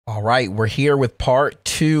All right, we're here with part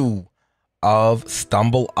 2 of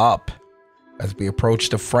Stumble Up. As we approach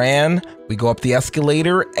the Fran, we go up the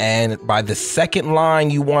escalator, and by the second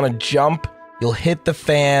line you want to jump, you'll hit the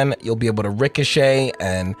fan, you'll be able to ricochet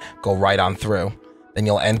and go right on through. Then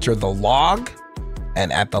you'll enter the log,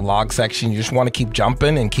 and at the log section, you just want to keep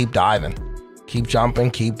jumping and keep diving. Keep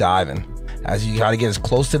jumping, keep diving. As you got to get as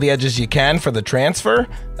close to the edge as you can for the transfer.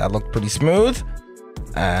 That looked pretty smooth.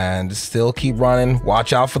 And still keep running.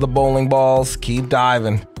 Watch out for the bowling balls. Keep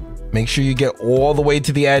diving. Make sure you get all the way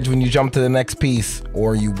to the edge when you jump to the next piece,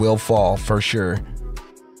 or you will fall for sure.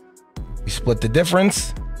 We split the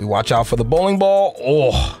difference. We watch out for the bowling ball.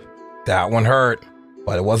 Oh, that one hurt,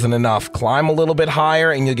 but it wasn't enough. Climb a little bit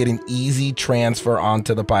higher and you'll get an easy transfer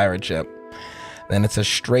onto the pirate ship. Then it's a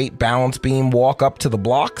straight balance beam walk up to the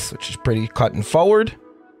blocks, which is pretty cutting forward.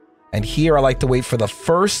 And here I like to wait for the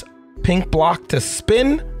first pink block to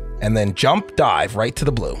spin and then jump, dive right to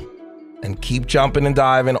the blue. And keep jumping and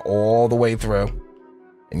diving all the way through.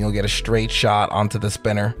 And you'll get a straight shot onto the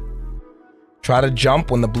spinner. Try to jump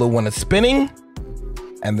when the blue one is spinning.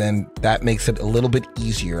 And then that makes it a little bit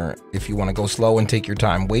easier if you want to go slow and take your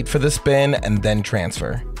time. Wait for the spin and then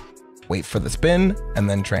transfer. Wait for the spin and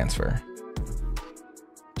then transfer.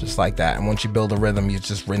 Just like that. And once you build a rhythm, you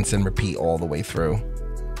just rinse and repeat all the way through.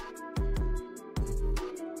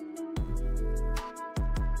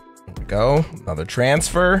 There we go. Another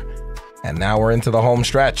transfer. And now we're into the home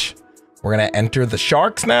stretch. We're going to enter the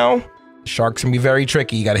sharks now. The sharks can be very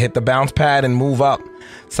tricky. You got to hit the bounce pad and move up.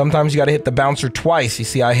 Sometimes you got to hit the bouncer twice. You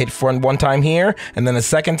see I hit front one time here and then a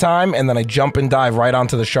second time, and then I jump and dive right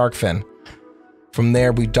onto the shark fin. From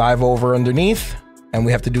there, we dive over underneath. And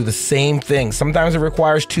we have to do the same thing. Sometimes it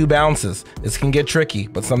requires 2 bounces. This can get tricky,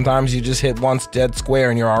 but sometimes you just hit once dead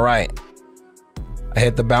square and you're all right. I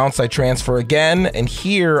hit the bounce, I transfer again, and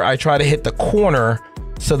here I try to hit the corner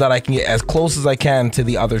so that I can get as close as I can to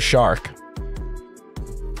the other shark.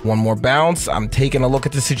 One more bounce. I'm taking a look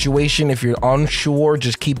at the situation. If you're unsure,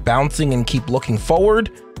 just keep bouncing and keep looking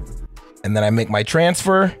forward. And then I make my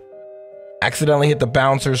transfer. Accidentally hit the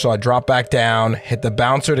bouncer, so I drop back down, hit the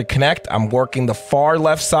bouncer to connect. I'm working the far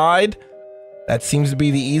left side. That seems to be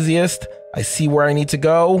the easiest. I see where I need to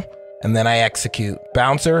go, and then I execute.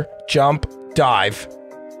 Bouncer, jump, dive.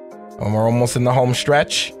 And we're almost in the home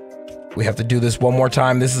stretch. We have to do this one more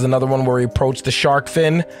time. This is another one where we approach the shark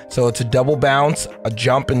fin. So it's a double bounce, a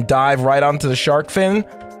jump and dive right onto the shark fin,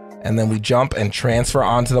 and then we jump and transfer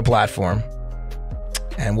onto the platform.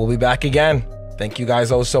 And we'll be back again. Thank you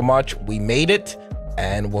guys all so much. We made it,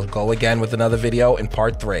 and we'll go again with another video in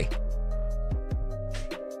part 3.